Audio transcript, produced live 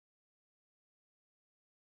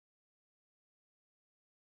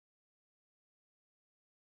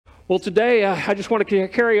Well, today I just want to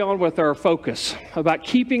carry on with our focus about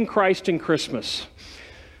keeping Christ in Christmas.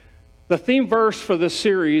 The theme verse for this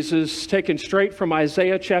series is taken straight from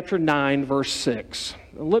Isaiah chapter 9, verse 6.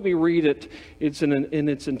 Let me read it. It's in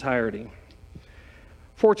its entirety.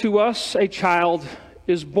 For to us a child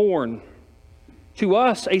is born, to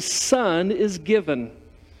us a son is given,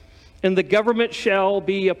 and the government shall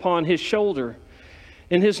be upon his shoulder,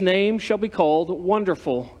 and his name shall be called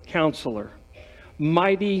Wonderful Counselor,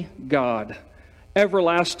 Mighty God,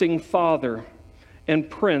 Everlasting Father, and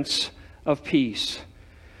Prince of Peace.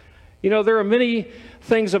 You know, there are many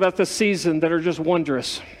things about this season that are just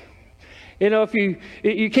wondrous. You know, if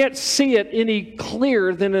you can't see it any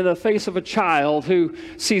clearer than in the face of a child who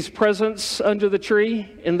sees presents under the tree,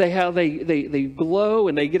 and they glow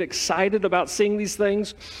and they get excited about seeing these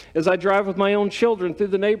things. As I drive with my own children through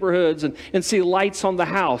the neighborhoods and see lights on the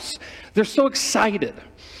house, they're so excited.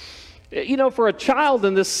 You know, for a child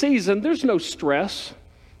in this season, there's no stress.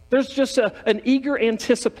 There's just an eager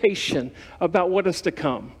anticipation about what is to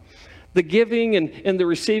come. The giving and the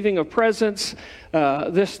receiving of presents,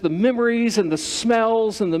 the memories and the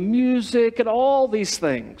smells and the music and all these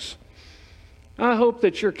things. I hope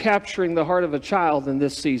that you're capturing the heart of a child in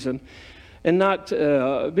this season and not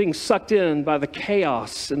being sucked in by the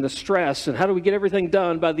chaos and the stress and how do we get everything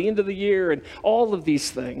done by the end of the year and all of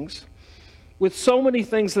these things. With so many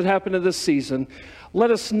things that happen in this season,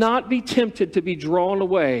 let us not be tempted to be drawn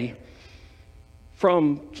away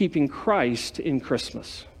from keeping Christ in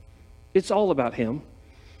Christmas. It's all about Him.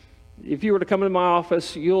 If you were to come into my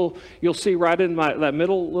office, you'll see right in that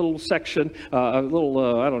middle little section, I don't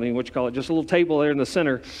even know what you call it, just a little table there in the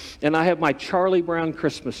center, and I have my Charlie Brown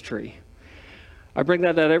Christmas tree. I bring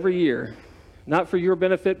that out every year, not for your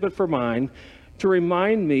benefit, but for mine, to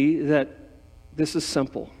remind me that this is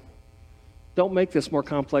simple. Don't make this more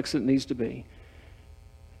complex than it needs to be.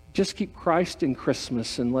 Just keep Christ in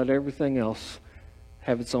Christmas and let everything else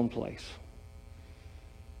have its own place.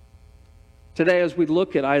 Today, as we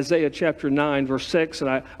look at Isaiah chapter 9, verse 6, and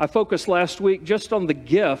I focused last week just on the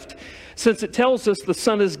gift, since it tells us the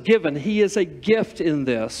Son is given. He is a gift in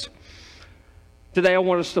this. Today, I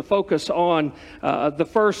want us to focus on the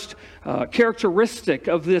first characteristic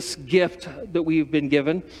of this gift that we've been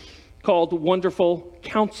given, called Wonderful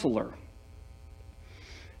Counselor.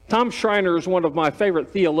 Tom Schreiner is one of my favorite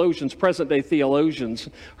theologians, present-day theologians.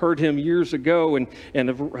 Heard him years ago and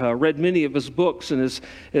have read many of his books and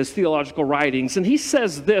his theological writings. And he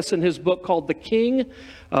says this in his book called The King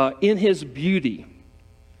in His Beauty.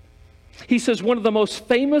 He says one of the most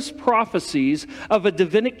famous prophecies of a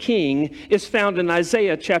Davidic king is found in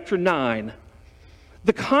Isaiah chapter 9.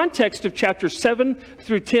 The context of chapter 7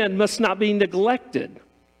 through 10 must not be neglected.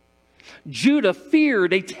 Judah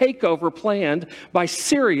feared a takeover planned by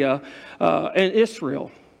Syria and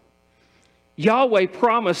Israel. Yahweh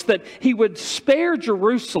promised that He would spare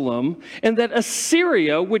Jerusalem and that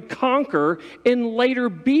Assyria would conquer and later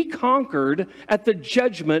be conquered at the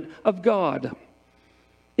judgment of God.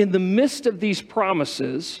 In the midst of these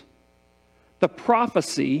promises, the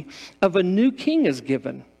prophecy of a new king is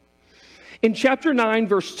given. In chapter 9,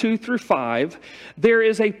 verse 2 through 5, there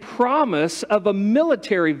is a promise of a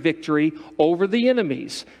military victory over the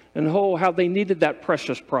enemies, and how they needed that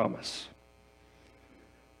precious promise.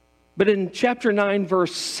 But in chapter 9,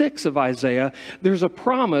 verse 6 of Isaiah, there's a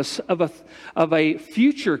promise of a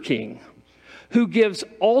future king who gives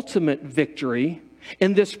ultimate victory,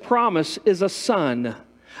 and this promise is a son,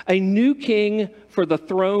 a new king for the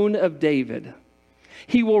throne of David.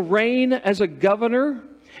 He will reign as a governor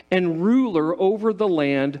and ruler over the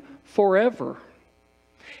land forever.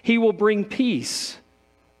 He will bring peace,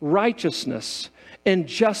 righteousness, and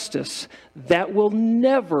justice that will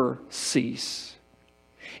never cease.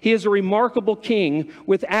 He is a remarkable king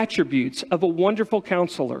with attributes of a wonderful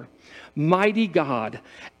counselor, mighty God,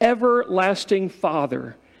 everlasting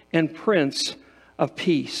Father, and Prince of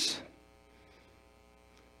Peace.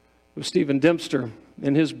 Stephen Dempster,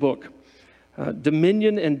 in his book,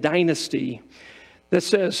 Dominion and Dynasty, that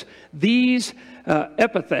says these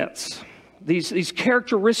epithets, these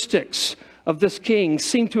characteristics of this king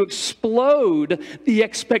seem to explode the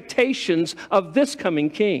expectations of this coming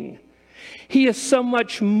king. He is so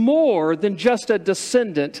much more than just a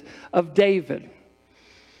descendant of David.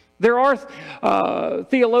 There are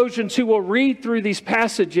theologians who will read through these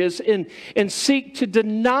passages and seek to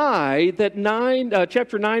deny that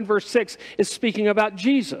chapter 9, verse 6 is speaking about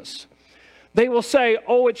Jesus. They will say,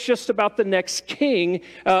 oh, it's just about the next king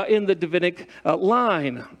in the Davidic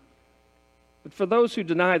line. But for those who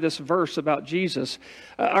deny this verse about Jesus,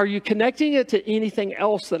 are you connecting it to anything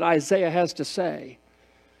else that Isaiah has to say?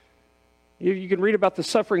 You can read about the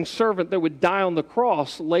suffering servant that would die on the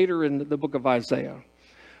cross later in the book of Isaiah.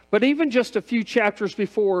 But even just a few chapters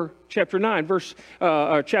before chapter 9,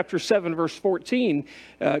 chapter 7, verse 14,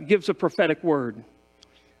 gives a prophetic word.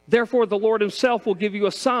 Therefore, the Lord himself will give you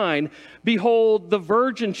a sign. Behold, the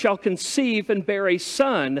virgin shall conceive and bear a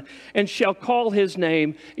son, and shall call his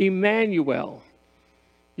name Emmanuel.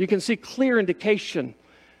 You can see clear indication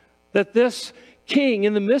that this king,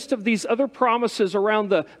 in the midst of these other promises around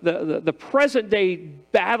the present day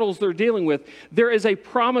battles they're dealing with, there is a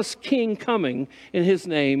promised king coming, and his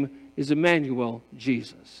name is Emmanuel,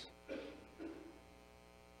 Jesus.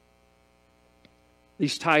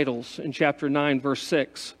 These titles in chapter 9, verse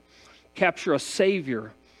 6, capture a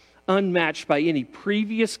Savior unmatched by any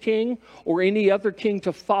previous king or any other king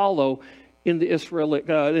to follow in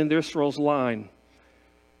Israel's line.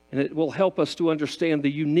 And it will help us to understand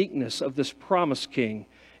the uniqueness of this promised king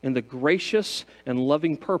and the gracious and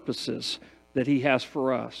loving purposes that he has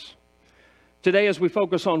for us. Today, as we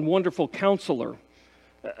focus on Wonderful Counselor,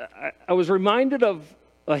 I was reminded of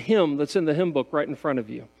a hymn that's in the hymn book right in front of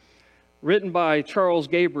you, written by Charles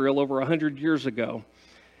Gabriel over 100 years ago.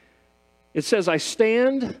 It says, I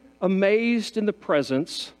stand amazed in the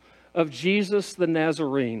presence of Jesus the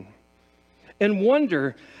Nazarene and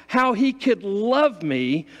wonder how he could love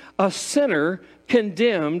me, a sinner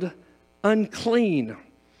condemned unclean.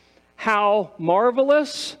 How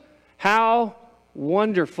marvelous, how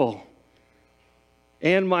wonderful,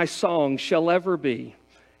 and my song shall ever be.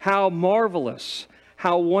 How marvelous,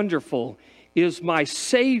 how wonderful is my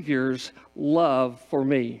Savior's love for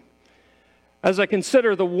me. As I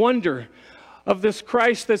consider the wonder of this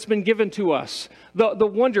Christ that's been given to us, the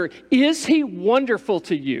wonder, is he wonderful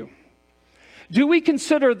to you? Do we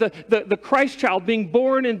consider the Christ child being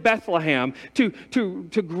born in Bethlehem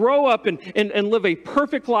to grow up and live a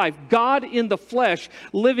perfect life, God in the flesh,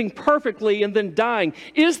 living perfectly and then dying?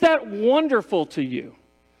 Is that wonderful to you?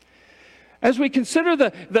 As we consider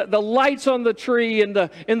the lights on the tree and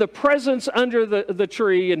the presents under the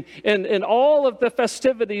tree and all of the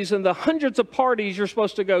festivities and the hundreds of parties you're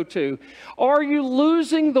supposed to go to, are you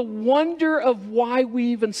losing the wonder of why we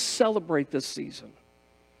even celebrate this season?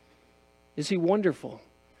 Is he wonderful?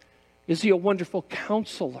 Is he a wonderful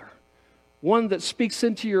counselor? One that speaks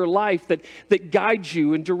into your life, that guides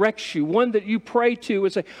you and directs you. One that you pray to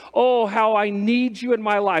and say, oh, how I need you in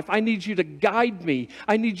my life. I need you to guide me.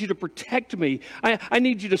 I need you to protect me. I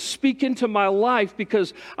need you to speak into my life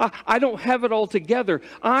because I don't have it all together.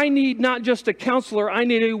 I need not just a counselor. I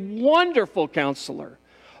need a wonderful counselor.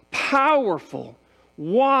 Powerful,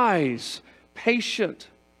 wise, patient.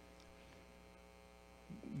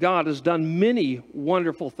 God has done many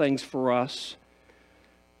wonderful things for us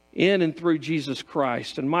in and through Jesus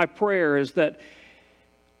Christ. And my prayer is that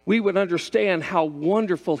we would understand how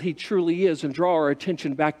wonderful he truly is and draw our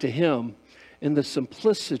attention back to him in the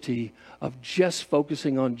simplicity of just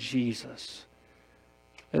focusing on Jesus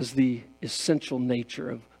as the essential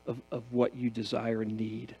nature of what you desire and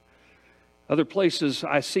need. Other places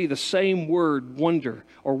I see the same word, wonder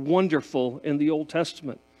or wonderful, in the Old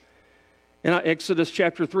Testament. In Exodus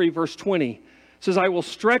chapter 3, verse 20, it says, I will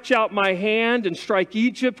stretch out my hand and strike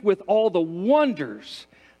Egypt with all the wonders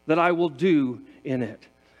that I will do in it.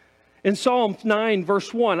 In Psalm 9,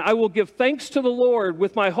 verse 1, I will give thanks to the Lord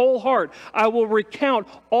with my whole heart. I will recount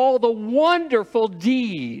all the wonderful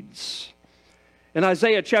deeds. In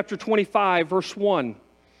Isaiah chapter 25, verse 1,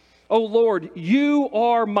 O Lord, you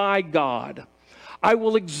are my God. I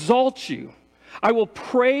will exalt you. I will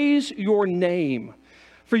praise your name.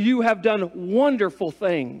 For you have done wonderful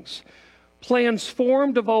things, plans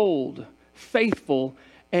formed of old, faithful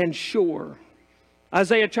and sure.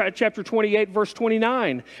 Isaiah chapter 28, verse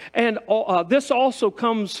 29. And this also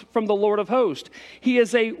comes from the Lord of hosts. He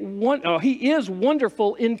is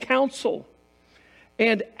wonderful in counsel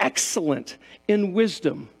and excellent in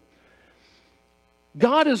wisdom.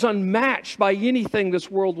 God is unmatched by anything this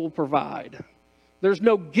world will provide. There's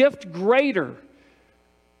no gift greater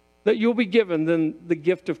that you'll be given than the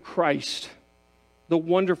gift of Christ, the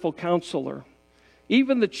wonderful counselor.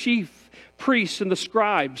 Even the chief priests and the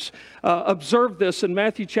scribes observed this in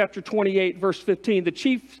Matthew chapter 28, verse 15. The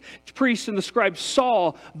chief priests and the scribes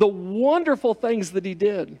saw the wonderful things that he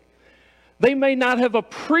did. They may not have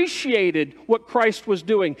appreciated what Christ was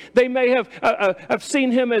doing. They may have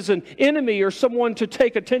seen him as an enemy or someone to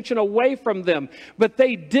take attention away from them. But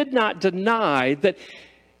they did not deny that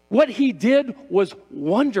what he did was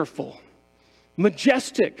wonderful,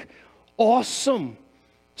 majestic, awesome,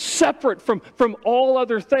 separate from all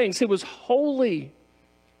other things. It was holy.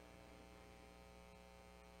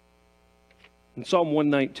 In Psalm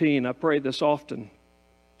 119, I pray this often.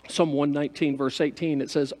 Psalm 119, verse 18, it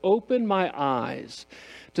says, "Open my eyes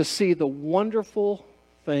to see the wonderful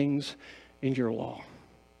things in your law."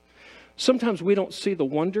 Sometimes we don't see the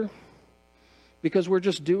wonder because we're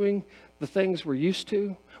just doing the things we're used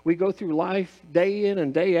to. We go through life day in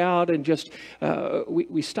and day out and just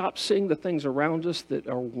we stop seeing the things around us that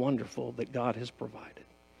are wonderful that God has provided.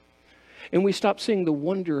 And we stop seeing the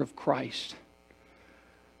wonder of Christ.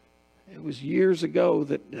 It was years ago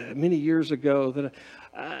many years ago, that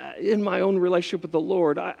in my own relationship with the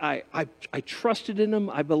Lord, I trusted in Him,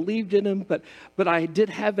 I believed in Him, but I did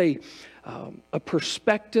have a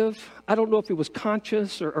perspective. I don't know if it was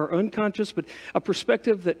conscious or unconscious, but a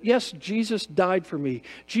perspective that, yes, Jesus died for me,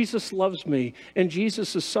 Jesus loves me, and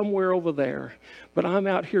Jesus is somewhere over there, but I'm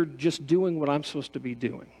out here just doing what I'm supposed to be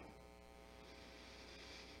doing.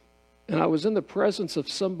 And I was in the presence of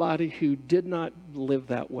somebody who did not live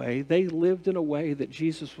that way. They lived in a way that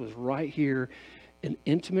Jesus was right here, an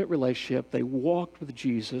intimate relationship. They walked with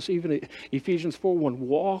Jesus. Even Ephesians 4:1,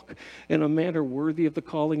 walk in a manner worthy of the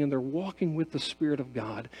calling, and they're walking with the Spirit of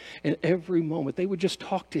God. And every moment, they would just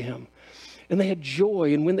talk to Him. And they had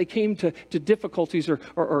joy. And when they came to difficulties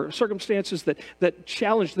or circumstances that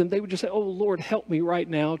challenged them, they would just say, "Oh, Lord, help me right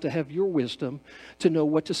now to have your wisdom to know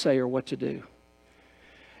what to say or what to do."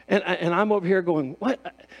 And I'm over here going,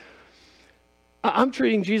 what? I'm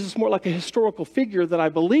treating Jesus more like a historical figure that I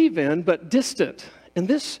believe in, but distant. And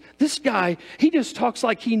this guy, he just talks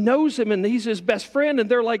like he knows Him and he's his best friend,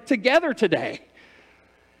 and they're like together today.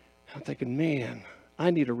 I'm thinking, man,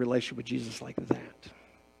 I need a relationship with Jesus like that.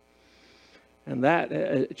 And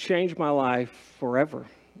that changed my life forever.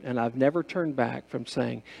 And I've never turned back from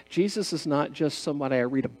saying, Jesus is not just somebody I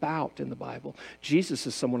read about in the Bible. Jesus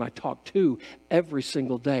is someone I talk to every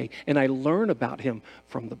single day, and I learn about Him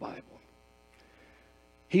from the Bible.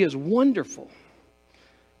 He is wonderful.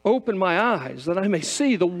 Open my eyes that I may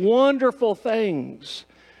see the wonderful things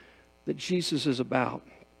that Jesus is about.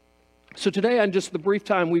 So today, on just the brief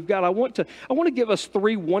time we've got, I want to give us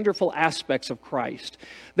three wonderful aspects of Christ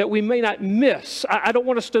that we may not miss. I don't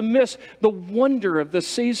want us to miss the wonder of this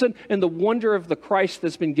season and the wonder of the Christ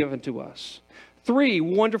that's been given to us. Three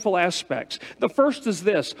wonderful aspects. The first is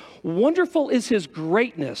this: wonderful is His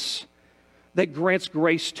greatness that grants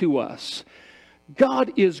grace to us.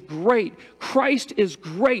 God is great. Christ is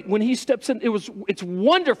great. When He steps in, it's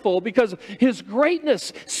wonderful because His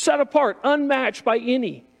greatness, set apart, unmatched by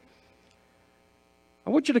any. I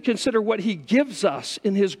want you to consider what He gives us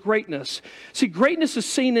in His greatness. See, greatness is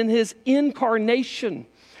seen in His incarnation.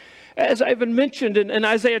 As I even mentioned in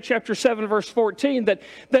Isaiah chapter 7, verse 14, that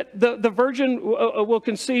the virgin will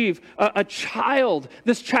conceive a child.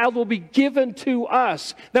 This child will be given to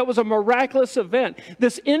us. That was a miraculous event.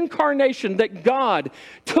 This incarnation that God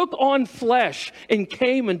took on flesh and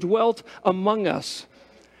came and dwelt among us.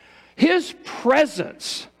 His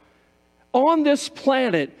presence on this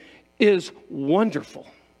planet is wonderful.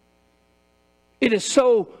 It is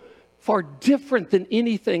so far different than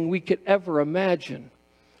anything we could ever imagine.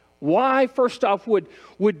 Why, first off,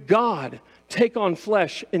 would God take on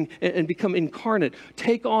flesh and become incarnate,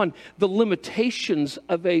 take on the limitations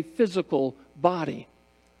of a physical body?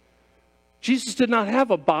 Jesus did not have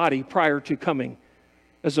a body prior to coming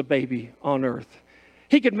as a baby on earth.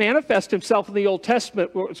 He could manifest Himself in the Old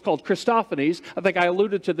Testament, it's called Christophanies. I think I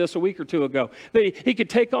alluded to this a week or two ago. He could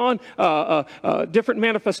take on different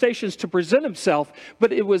manifestations to present Himself,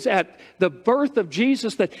 but it was at the birth of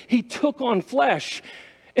Jesus that He took on flesh.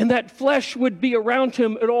 And that flesh would be around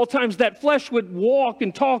Him at all times. That flesh would walk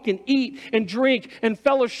and talk and eat and drink and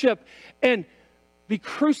fellowship and be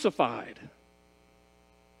crucified.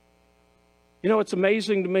 You know, it's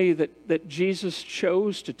amazing to me that Jesus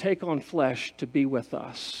chose to take on flesh to be with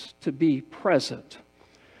us, to be present.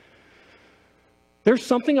 There's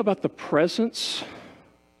something about the presence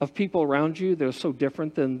of people around you that are so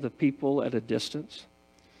different than the people at a distance.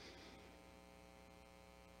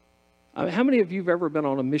 I mean, how many of you have ever been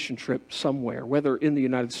on a mission trip somewhere, whether in the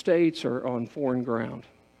United States or on foreign ground?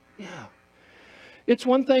 Yeah. It's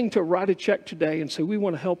one thing to write a check today and say, we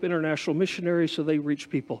want to help international missionaries so they reach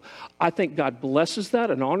people. I think God blesses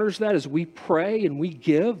that and honors that as we pray and we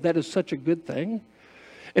give. That is such a good thing.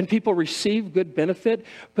 And people receive good benefit.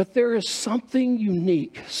 But there is something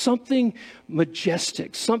unique, something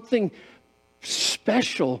majestic, something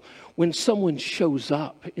special when someone shows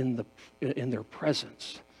up in their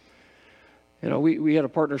presence. We had a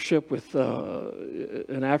partnership with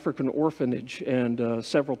an African orphanage and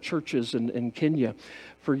several churches in Kenya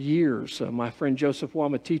for years. My friend Joseph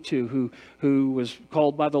Wamatitu, who was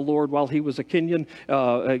called by the Lord while he was a Kenyan,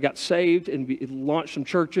 got saved and launched some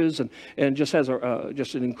churches and just has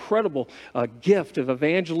just an incredible gift of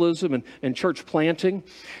evangelism and church planting.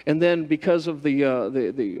 And then because of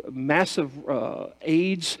the massive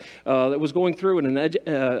AIDS that was going through and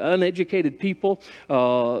uneducated people,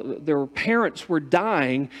 their parents were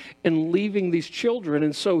dying and leaving these children.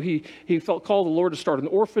 And so he felt called the Lord to start an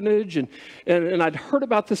orphanage. And I'd heard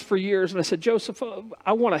about this for years. And I said, Joseph,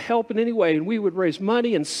 I want to help in any way. And we would raise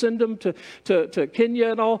money and send them to Kenya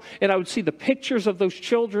and all. And I would see the pictures of those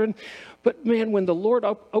children. But man, when the Lord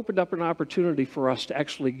opened up an opportunity for us to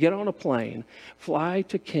actually get on a plane, fly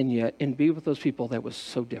to Kenya, and be with those people, that was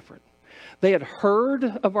so different. They had heard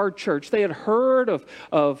of our church. They had heard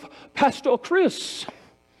of Pastor Chris.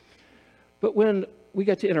 But when we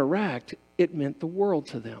got to interact, it meant the world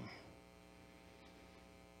to them.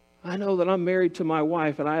 I know that I'm married to my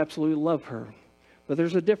wife and I absolutely love her. But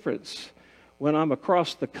there's a difference when I'm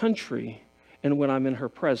across the country and when I'm in her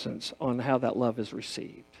presence on how that love is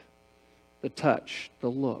received. The touch, the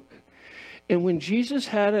look. And when Jesus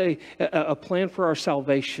had a plan for our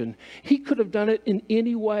salvation, he could have done it in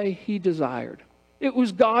any way he desired. It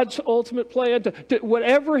was God's ultimate plan to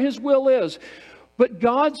whatever his will is. But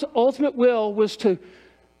God's ultimate will was to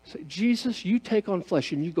say, Jesus, you take on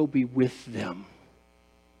flesh and you go be with them.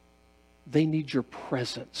 They need your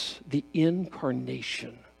presence, the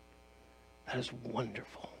incarnation. That is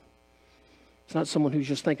wonderful. It's not someone who's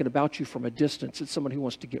just thinking about you from a distance. It's someone who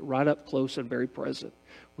wants to get right up close and very present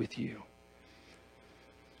with you.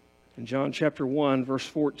 In John chapter 1, verse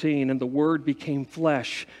 14, and the Word became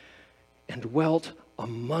flesh and dwelt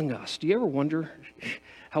among us. Do you ever wonder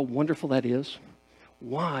how wonderful that is?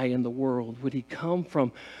 Why in the world would he come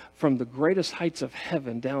from the greatest heights of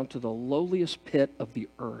heaven down to the lowliest pit of the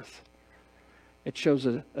earth? It shows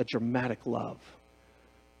a dramatic love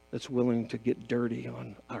that's willing to get dirty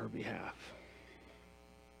on our behalf.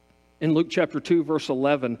 In Luke chapter 2, verse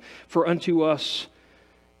 11, for unto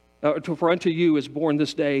you is born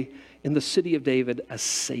this day in the city of David a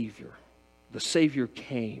Savior. The Savior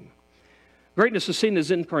came. Greatness is seen as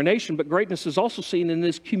incarnation, but greatness is also seen in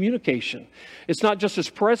his communication. It's not just his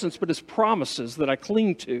presence, but his promises that I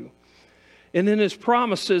cling to. And in his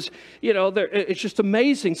promises, it's just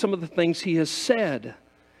amazing some of the things he has said.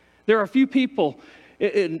 There are a few people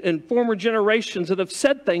in former generations that have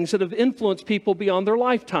said things that have influenced people beyond their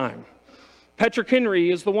lifetime. Patrick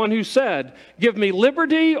Henry is the one who said, give me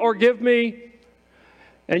liberty or give me...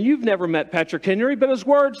 And you've never met Patrick Henry, but his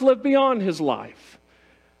words live beyond his life.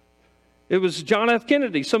 It was John F.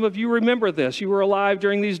 Kennedy. Some of you remember this. You were alive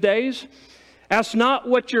during these days. Ask not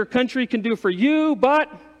what your country can do for you,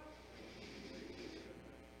 but...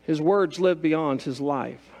 His words live beyond his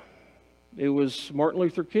life. It was Martin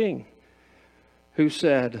Luther King who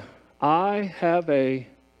said, I have a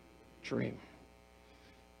dream.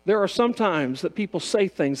 There are some times that people say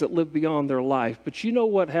things that live beyond their life, but you know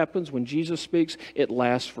what happens when Jesus speaks? It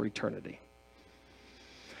lasts for eternity.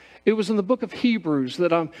 It was in the book of Hebrews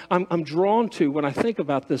that I'm drawn to when I think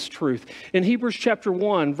about this truth. In Hebrews chapter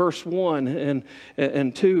 1, verse 1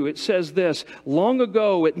 and 2, it says this, long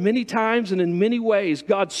ago, at many times and in many ways,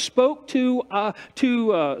 God spoke to our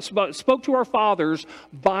fathers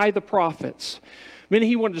by the prophets. Meaning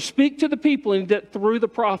he wanted to speak to the people and did it through the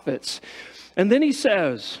prophets. And then he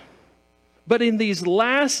says, but in these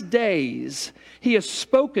last days, he has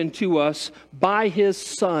spoken to us by his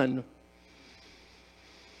Son.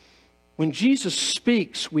 When Jesus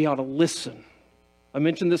speaks, we ought to listen. I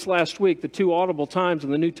mentioned this last week, the two audible times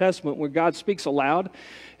in the New Testament where God speaks aloud.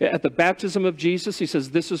 At the baptism of Jesus, he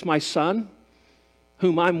says, this is my Son,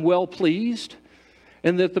 whom I'm well pleased.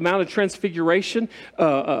 And at the Mount of Transfiguration,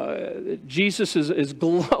 Jesus is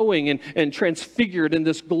glowing and transfigured in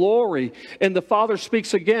this glory. And the Father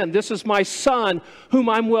speaks again, this is my Son, whom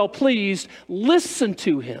I'm well pleased. Listen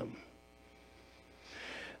to him.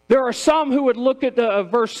 There are some who would look at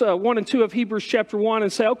verse 1 and 2 of Hebrews chapter 1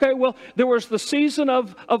 and say, okay, well, there was the season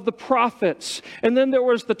of the prophets, and then there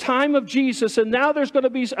was the time of Jesus, and now there's going to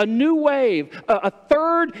be a new wave, a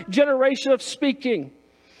third generation of speaking.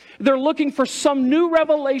 They're looking for some new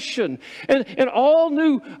revelation, and all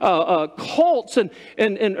new cults and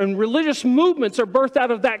religious movements are birthed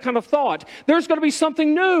out of that kind of thought. There's going to be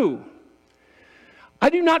something new. I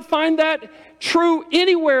do not find that true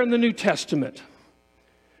anywhere in the New Testament.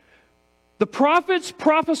 The prophets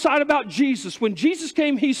prophesied about Jesus. When Jesus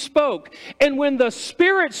came, He spoke. And when the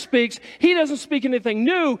Spirit speaks, He doesn't speak anything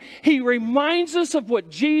new. He reminds us of what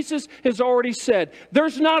Jesus has already said.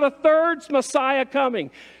 There's not a third Messiah coming.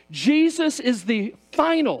 Jesus is the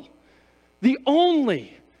final, the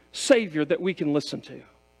only Savior that we can listen to.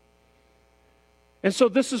 And so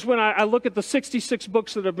this is when I look at the 66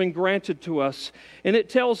 books that have been granted to us. And it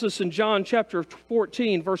tells us in John chapter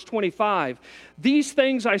 14, verse 25, "These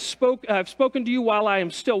things I've spoken to you while I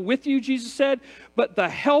am still with you," Jesus said, "but the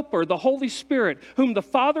Helper, the Holy Spirit, whom the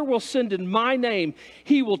Father will send in my name,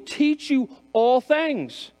 He will teach you all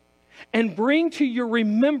things and bring to your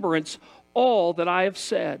remembrance all that I have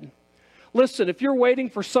said." Listen, if you're waiting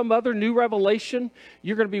for some other new revelation,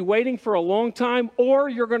 you're going to be waiting for a long time, or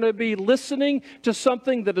you're going to be listening to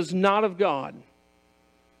something that is not of God.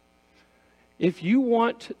 If you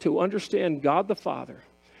want to understand God the Father,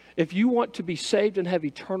 if you want to be saved and have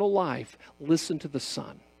eternal life, listen to the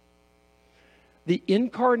Son. The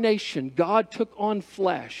incarnation, God took on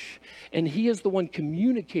flesh, and He is the one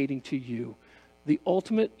communicating to you the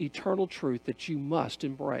ultimate eternal truth that you must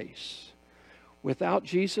embrace. Without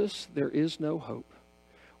Jesus, there is no hope.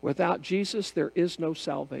 Without Jesus, there is no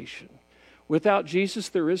salvation. Without Jesus,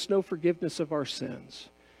 there is no forgiveness of our sins.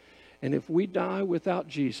 And if we die without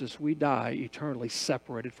Jesus, we die eternally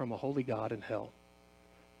separated from a holy God in hell.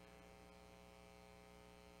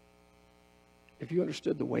 If you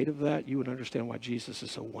understood the weight of that, you would understand why Jesus is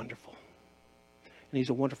so wonderful. And He's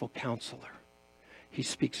a wonderful counselor. He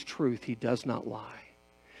speaks truth. He does not lie.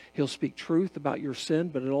 He'll speak truth about your sin,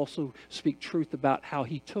 but he'll also speak truth about how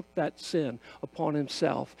He took that sin upon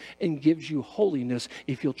Himself and gives you holiness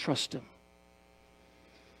if you'll trust Him.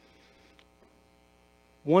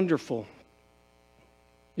 Wonderful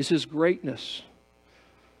is His greatness.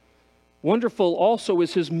 Wonderful also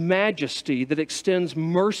is His majesty that extends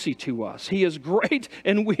mercy to us. He is great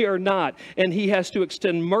and we are not, and He has to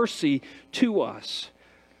extend mercy to us.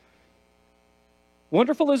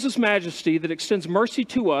 Wonderful is His majesty that extends mercy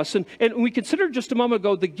to us. And we considered just a moment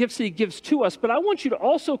ago the gifts that He gives to us, but I want you to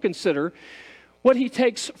also consider what He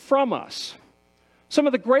takes from us. Some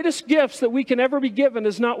of the greatest gifts that we can ever be given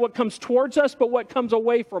is not what comes towards us, but what comes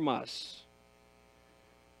away from us.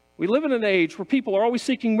 We live in an age where people are always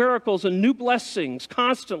seeking miracles and new blessings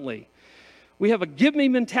constantly. We have a give me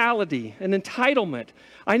mentality, an entitlement.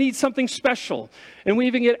 I need something special. And we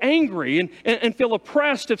even get angry and feel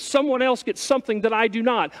oppressed if someone else gets something that I do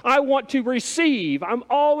not. I want to receive. I'm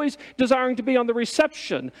always desiring to be on the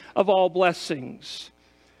reception of all blessings.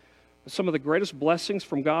 Some of the greatest blessings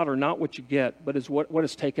from God are not what you get, but is what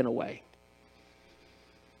is taken away.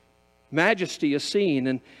 Majesty is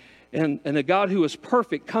seen, and a God who is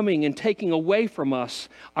perfect coming and taking away from us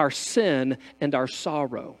our sin and our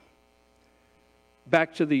sorrow.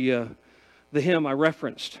 Back to the hymn I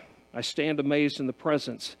referenced, "I stand amazed in the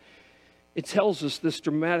presence." It tells us this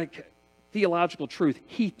dramatic theological truth.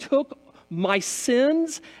 He took my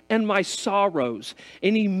sins and my sorrows,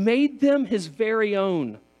 and He made them His very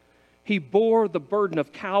own. He bore the burden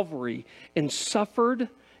of Calvary and suffered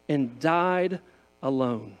and died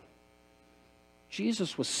alone.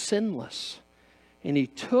 Jesus was sinless, and He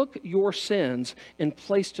took your sins and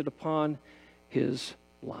placed it upon His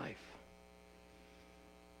life.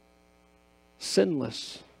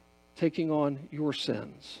 Sinless, taking on your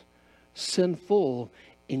sins. Sinful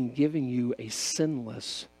in giving you a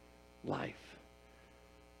sinless life.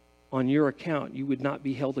 On your account, you would not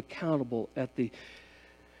be held accountable at the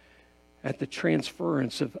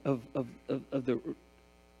transference of the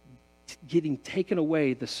getting taken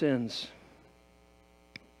away the sins.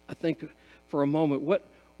 I think for a moment,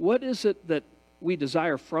 what is it that we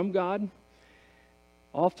desire from God?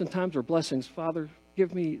 Oftentimes our blessings, Father,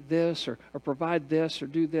 give me this, or provide this, or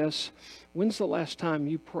do this. When's the last time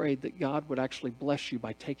you prayed that God would actually bless you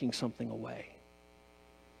by taking something away?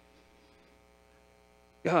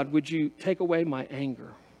 God, would you take away my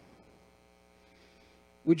anger?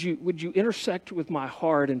 Would you intersect with my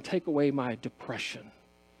heart and take away my depression?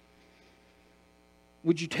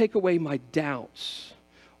 Would you take away my doubts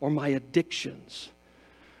or my addictions?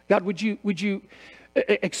 God, would you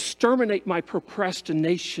exterminate my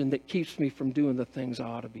procrastination that keeps me from doing the things I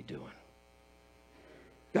ought to be doing?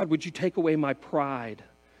 God, would you take away my pride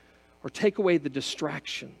or take away the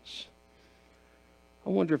distractions? I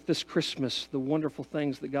wonder if this Christmas, the wonderful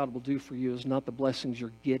things that God will do for you is not the blessings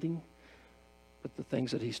you're getting, but the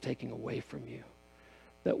things that He's taking away from you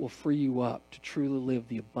that will free you up to truly live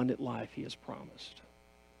the abundant life He has promised.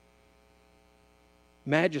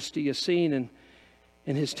 Majesty is seen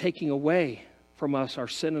in His taking away from us our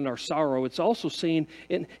sin and our sorrow. It's also seen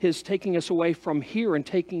in His taking us away from here and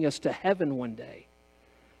taking us to heaven one day.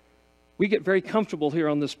 We get very comfortable here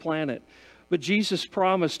on this planet. But Jesus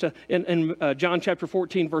promised in John chapter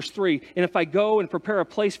 14, verse 3, and if I go and prepare a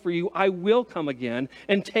place for you, I will come again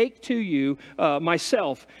and take to you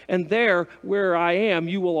myself, and there where I am,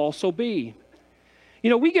 you will also be. You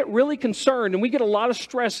know, we get really concerned and we get a lot of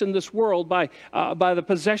stress in this world by the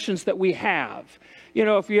possessions that we have. You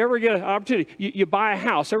know, if you ever get an opportunity, you buy a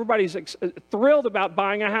house. Everybody's thrilled about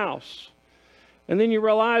buying a house. And then you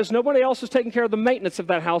realize nobody else is taking care of the maintenance of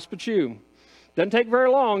that house but you. Doesn't take very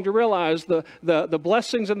long to realize the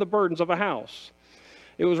blessings and the burdens of a house.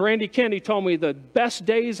 It was Randy Kennedy told me the best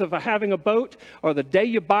days of having a boat are the day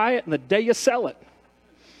you buy it and the day you sell it.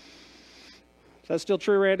 Is that still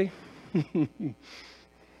true, Randy?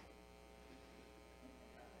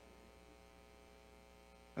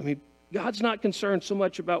 I mean, God's not concerned so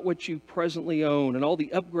much about what you presently own and all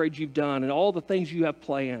the upgrades you've done and all the things you have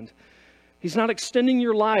planned. He's not extending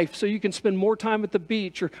your life so you can spend more time at the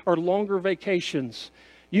beach or longer vacations.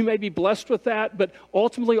 You may be blessed with that, but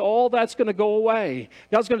ultimately all that's going to go away.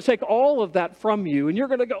 God's going to take all of that from you, and you're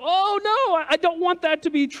going to go, oh no, I don't want that to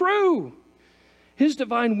be true. His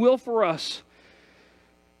divine will for us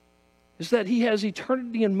is that He has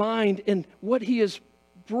eternity in mind, and what He is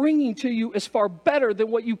bringing to you is far better than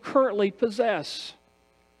what you currently possess.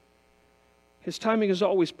 His timing is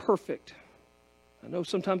always perfect. I know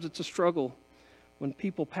sometimes it's a struggle when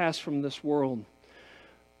people pass from this world,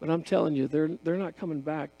 but I'm telling you, they're not coming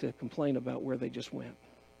back to complain about where they just went.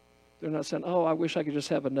 They're not saying, oh, I wish I could just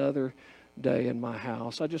have another day in my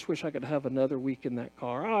house. I just wish I could have another week in that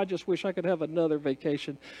car. Oh, I just wish I could have another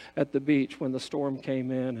vacation at the beach when the storm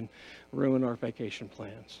came in and ruined our vacation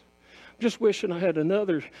plans. Just wishing I had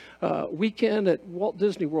another weekend at Walt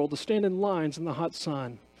Disney World to stand in lines in the hot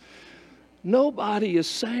sun. Nobody is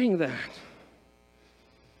saying that.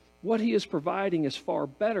 What He is providing is far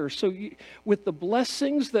better. So with the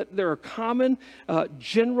blessings that there are common,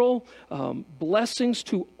 general blessings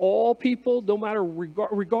to all people, no matter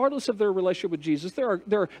regardless of their relationship with Jesus,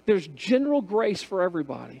 there's general grace for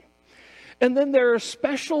everybody. And then there are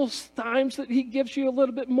special times that He gives you a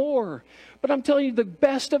little bit more. But I'm telling you, the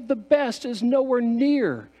best of the best is nowhere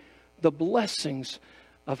near the blessings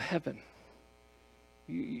of heaven.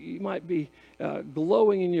 You might be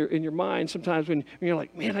glowing in your mind sometimes when you're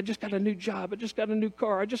like, man, I just got a new job. I just got a new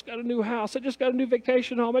car. I just got a new house. I just got a new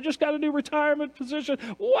vacation home. I just got a new retirement position.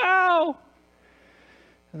 Wow.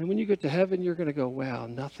 And then when you get to heaven, you're going to go, wow,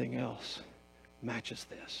 nothing else matches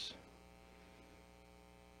this.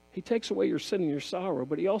 He takes away your sin and your sorrow,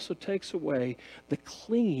 but He also takes away the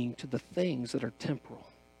clinging to the things that are temporal.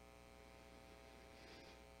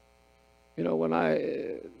 You know, one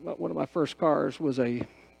of my first cars was a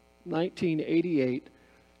 1988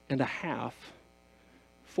 and a half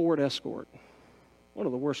Ford Escort. One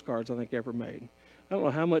of the worst cars I think ever made. I don't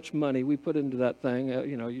know how much money we put into that thing.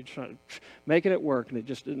 You're trying to making it work, and it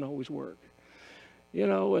just didn't always work. You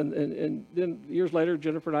know, and then years later,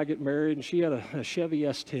 Jennifer and I get married, and she had a Chevy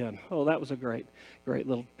S10. Oh, that was a great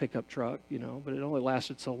little pickup truck, you know, but it only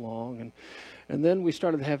lasted so long. And then we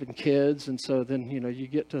started having kids, and so then, you know, you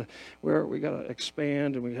get to where we got to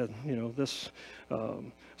expand, and we had, you know, this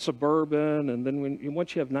Suburban, and then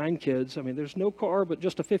once you have 9 kids, I mean, there's no car but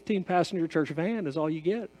just a 15-passenger church van is all you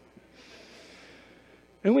get.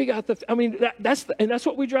 And we got that's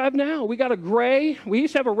what we drive now. We got a gray. We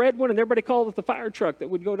used to have a red one, and everybody called it the fire truck that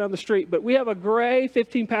would go down the street. But we have a gray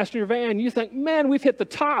 15-passenger van. You think, man, we've hit the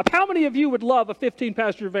top. How many of you would love a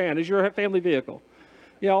 15-passenger van as your family vehicle?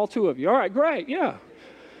 Yeah, all 2 of you. All right, great. Yeah.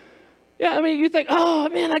 Yeah, I mean, you think, oh,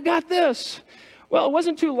 man, I got this. Well, it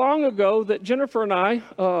wasn't too long ago that Jennifer and I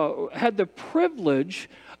had the privilege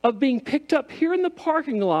of being picked up here in the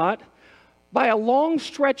parking lot by a long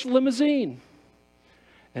stretch limousine.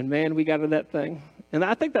 And man, we got in that thing. And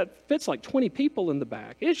I think that fits like 20 people in the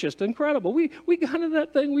back. It's just incredible. We got in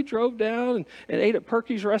that thing. We drove down and ate at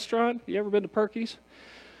Perky's restaurant. You ever been to Perky's?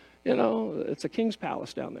 You know, it's a King's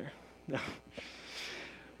Palace down there. No.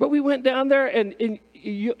 But we went down there, and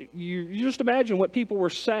you just imagine what people were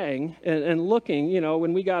saying and looking, you know,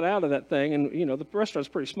 when we got out of that thing. And, you know, the restaurant's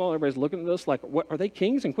pretty small. Everybody's looking at us like, what, are they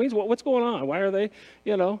kings and queens? What's going on? Why are they,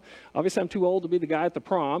 you know? Obviously, I'm too old to be the guy at the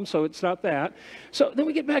prom, so it's not that. So then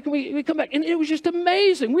we get back, and we come back, and it was just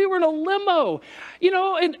amazing. We were in a limo, you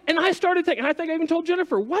know, and I started thinking, I think I even told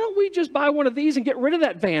Jennifer, why don't we just buy one of these and get rid of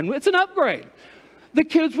that van? It's an upgrade. The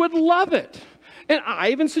kids would love it. And I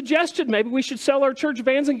even suggested maybe we should sell our church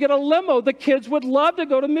vans and get a limo. The kids would love to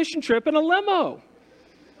go to mission trip in a limo.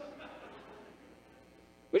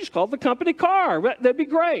 We just called the company car. That'd be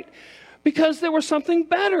great. because there was something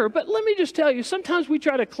better. But let me just tell you, sometimes we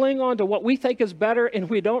try to cling on to what we think is better and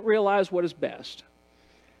we don't realize what is best.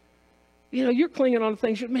 You know, you're clinging on to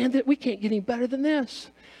things, man, we can't get any better than this.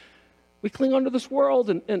 We cling on to this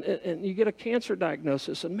world and you get a cancer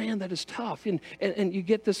diagnosis, and man, that is tough. And you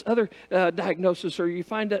get this other diagnosis, or you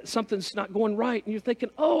find that something's not going right, and you're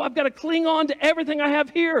thinking, oh, I've got to cling on to everything I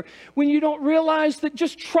have here, when you don't realize that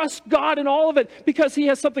just trust God in all of it, because He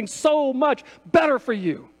has something so much better for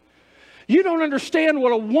you. You don't understand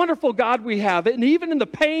what a wonderful God we have. And even in the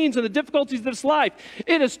pains and the difficulties of this life,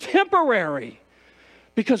 it is temporary,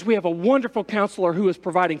 because we have a wonderful counselor who is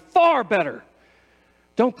providing far better.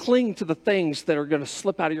 Don't cling to the things that are going to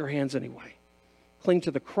slip out of your hands anyway. Cling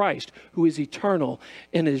to the Christ who is eternal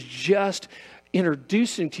and is just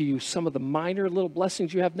introducing to you some of the minor little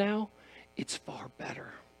blessings you have now. It's far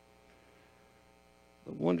better.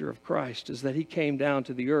 The wonder of Christ is that He came down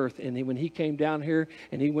to the earth, and when He came down here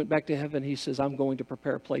and He went back to heaven, He says, I'm going to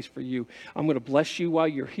prepare a place for you. I'm going to bless you while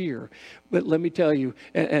you're here. But let me tell you,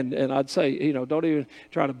 and I'd say, you know, don't even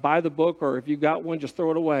try to buy the book, or if you got one, just throw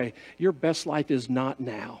it away. Your best life is not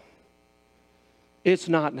now. It's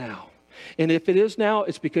not now. And if it is now,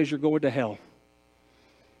 it's because you're going to hell.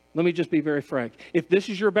 Let me just be very frank. If this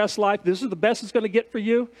is your best life, this is the best it's going to get for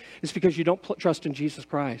you, it's because you don't trust in Jesus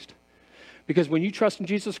Christ. Because when you trust in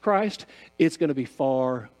Jesus Christ, it's going to be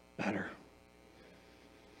far better.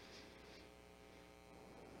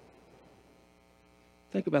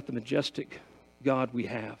 Think about the majestic God we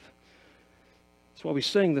have. That's why we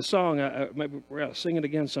sing the song. Maybe we'll sing it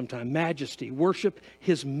again sometime. Majesty. Worship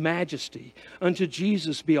His majesty. Unto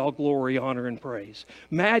Jesus be all glory, honor, and praise.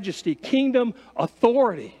 Majesty, kingdom,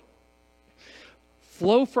 authority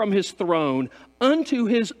flow from His throne. Unto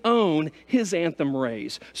His own His anthem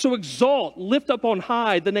raise. So exalt, lift up on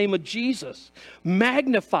high the name of Jesus.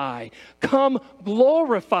 Magnify, come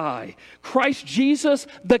glorify Christ Jesus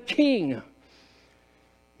the King.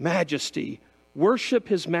 Majesty, worship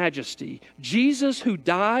His majesty. Jesus who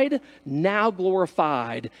died, now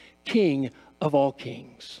glorified, King of all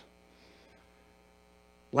kings.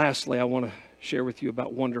 Lastly, I want to share with you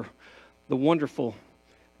about the wonderful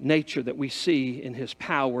nature that we see in His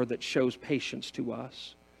power that shows patience to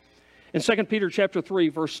us. In 2 Peter chapter 3,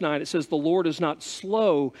 verse 9, it says, the Lord is not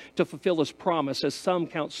slow to fulfill His promise, as some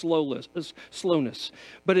count slowness,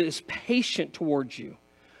 but it is patient towards you,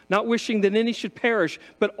 not wishing that any should perish,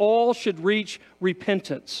 but all should reach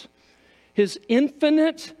repentance. His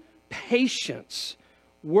infinite patience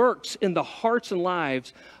works in the hearts and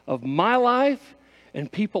lives of my life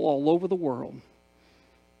and people all over the world.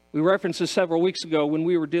 We referenced this several weeks ago when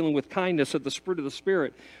we were dealing with kindness of the fruit of the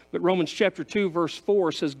Spirit. But Romans chapter 2, verse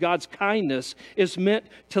 4 says God's kindness is meant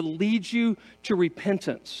to lead you to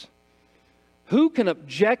repentance. Who can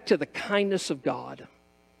object to the kindness of God?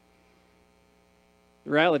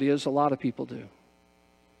 The reality is, a lot of people do.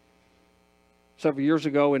 Several years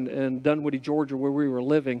ago in Dunwoody, Georgia, where we were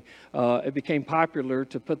living, it became popular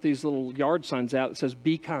to put these little yard signs out that says,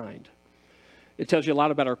 be kind. It tells you a lot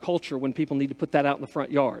about our culture when people need to put that out in the front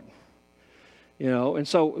yard. You know, and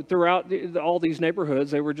so throughout all these neighborhoods,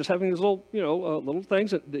 they were just having these little, little things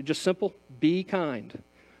that just simple, be kind.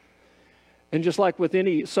 And just like with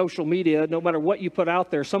any social media, no matter what you put out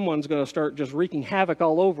there, someone's going to start just wreaking havoc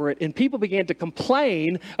all over it. And people began to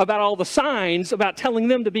complain about all the signs about telling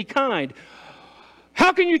them to be kind.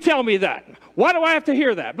 How can you tell me that? Why do I have to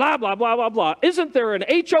hear that? Blah, blah, blah, blah, blah. Isn't there an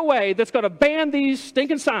HOA that's going to ban these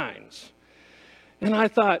stinking signs? And I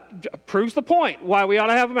thought, proves the point why we ought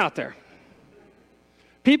to have them out there.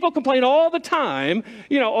 People complain all the time,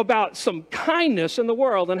 about some kindness in the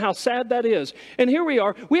world and how sad that is. And here we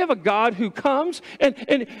are. We have a God who comes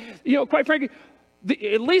and quite frankly,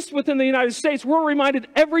 at least within the United States, we're reminded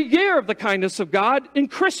every year of the kindness of God in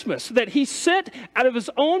Christmas, that He sent out of His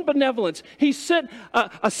own benevolence. He sent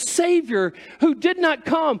a Savior who did not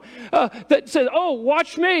come, that said, oh,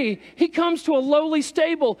 watch me. He comes to a lowly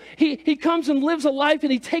stable. He comes and lives a life,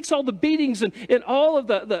 and He takes all the beatings and all of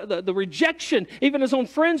the rejection. Even His own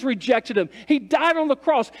friends rejected Him. He died on the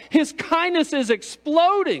cross. His kindness is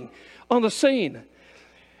exploding on the scene.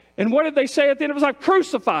 And what did they say at the end of His life?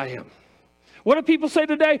 Crucify Him. What do people say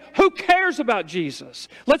today? Who cares about Jesus?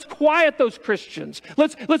 Let's quiet those Christians.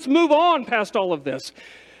 Let's move on past all of this.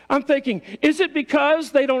 I'm thinking, is it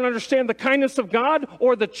because they don't understand the kindness of God,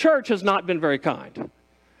 or the church has not been very kind?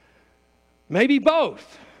 Maybe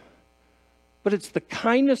both. But it's the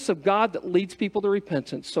kindness of God that leads people to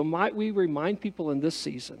repentance. So might we remind people in this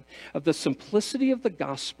season of the simplicity of the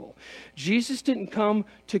gospel. Jesus didn't come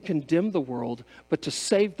to condemn the world, but to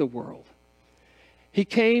save the world. He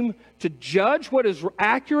came to judge what is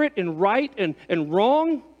accurate and right and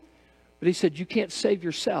wrong, But he said, you can't save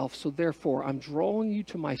yourself, so therefore I'm drawing you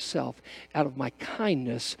to myself out of my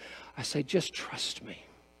kindness. I say, just trust me.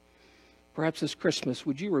 Perhaps this Christmas,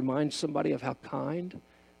 would you remind somebody of how kind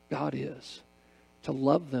God is to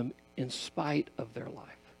love them in spite of their life?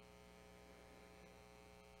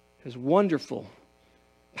 His wonderful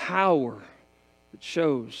power that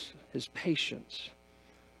shows his patience.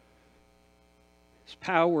 His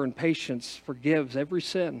power and patience forgives every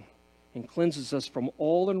sin and cleanses us from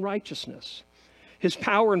all unrighteousness. His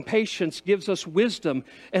power and patience gives us wisdom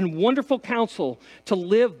and wonderful counsel to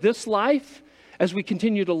live this life as we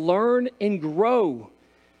continue to learn and grow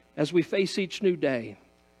as we face each new day.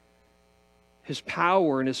 His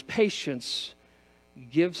power and his patience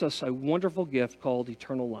gives us a wonderful gift called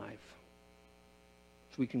eternal life.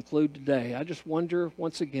 As we conclude today, I just wonder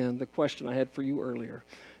once again the question I had for you earlier.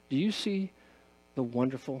 Do you see the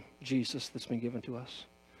wonderful Jesus that's been given to us?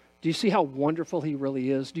 Do you see how wonderful he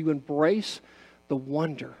really is? Do you embrace the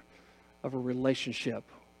wonder of a relationship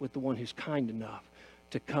with the one who's kind enough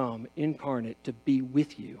to come incarnate to be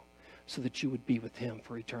with you so that you would be with him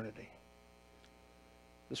for eternity?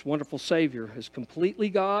 This wonderful Savior is completely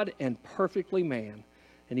God and perfectly man,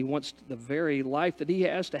 and he wants the very life that he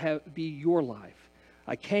has to have be your life.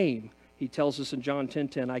 I came, he tells us in John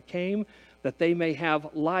 10:10, I came that they may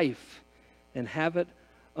have life and have it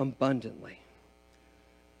abundantly.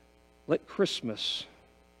 Let Christmas,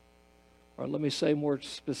 or let me say more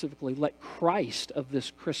specifically, let Christ of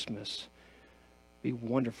this Christmas be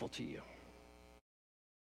wonderful to you.